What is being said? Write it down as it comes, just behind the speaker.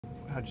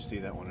How'd you see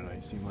that one tonight?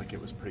 It seemed like it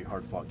was a pretty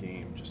hard-fought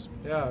game.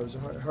 Yeah, it was a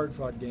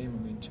hard-fought game.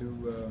 I mean,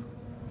 two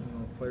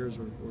players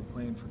were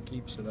playing for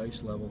keeps at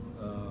ice level.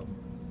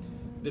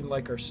 Didn't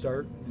like our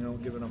start.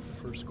 Giving up the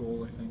first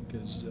goal, I think,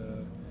 is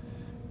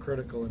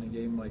critical in a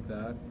game like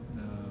that.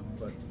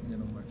 But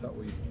I thought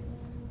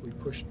we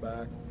pushed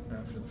back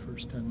after the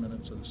first 10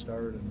 minutes of the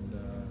start, and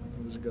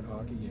it was a good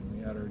hockey game.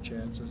 We had our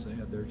chances, they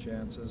had their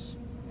chances.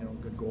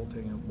 Good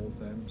goaltending on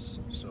both ends.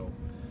 So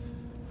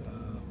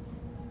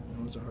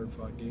it was a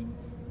hard-fought game.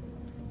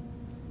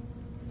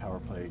 Power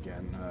play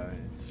again.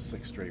 It's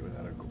 6 straight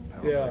without a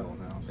power play goal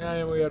now. So yeah,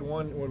 and we had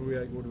one. What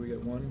did we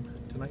get? One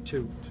tonight?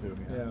 Two.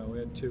 Yeah, we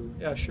had 2.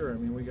 Yeah, sure. I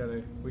mean, we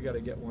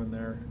gotta get one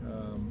there.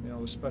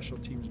 The special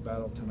teams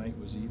battle tonight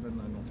was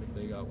even. I don't think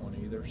they got one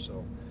either.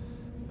 So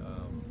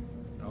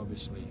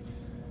obviously,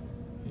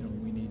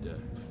 we need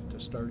to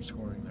start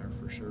scoring there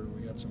for sure.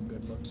 We got some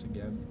good looks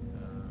again.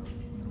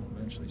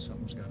 Eventually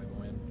something's got to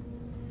go in.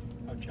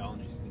 How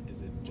challenging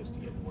is it just to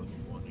get more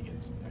than one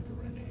against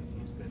Pecorine?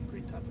 He's been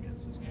pretty tough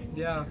against this game.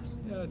 Yeah,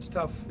 it's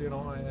tough.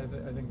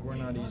 I think we're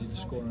not easy to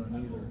score on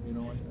either.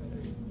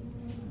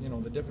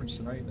 The difference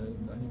tonight,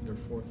 I think their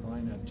fourth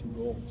line had 2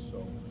 goals.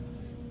 So,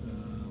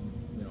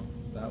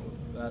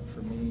 that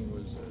for me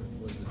was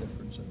the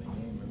difference in the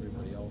game.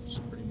 Everybody else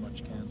pretty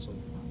much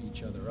canceled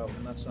each other out,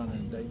 and that's not an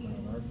indictment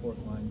on our fourth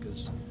line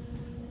because,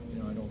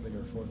 I don't think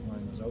our fourth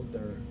line was out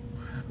there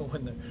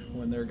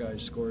when their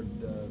guys scored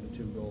the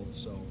 2 goals.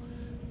 So,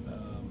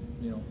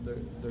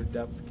 their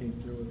depth came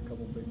through with a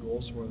couple big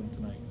goals for them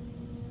tonight.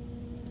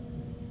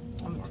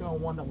 On the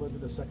 2-on-1 that led to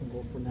the second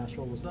goal for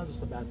Nashville, was that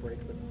just a bad break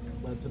that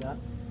led to that?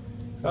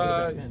 Was it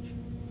a bad pinch?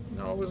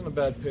 No, it wasn't a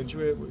bad pinch.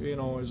 It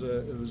was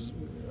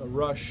a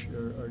rush.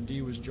 Our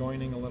D was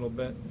joining a little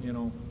bit.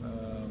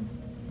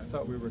 I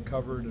thought we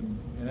recovered, and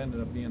it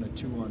ended up being a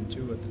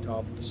 2-on-2 at the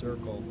top of the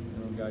circle.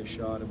 A guy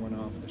shot and went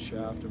off the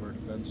shaft of our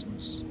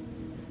defenseman's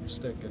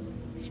stick and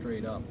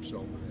straight up.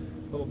 So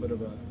a little bit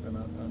of an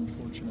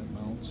unfortunate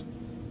bounce.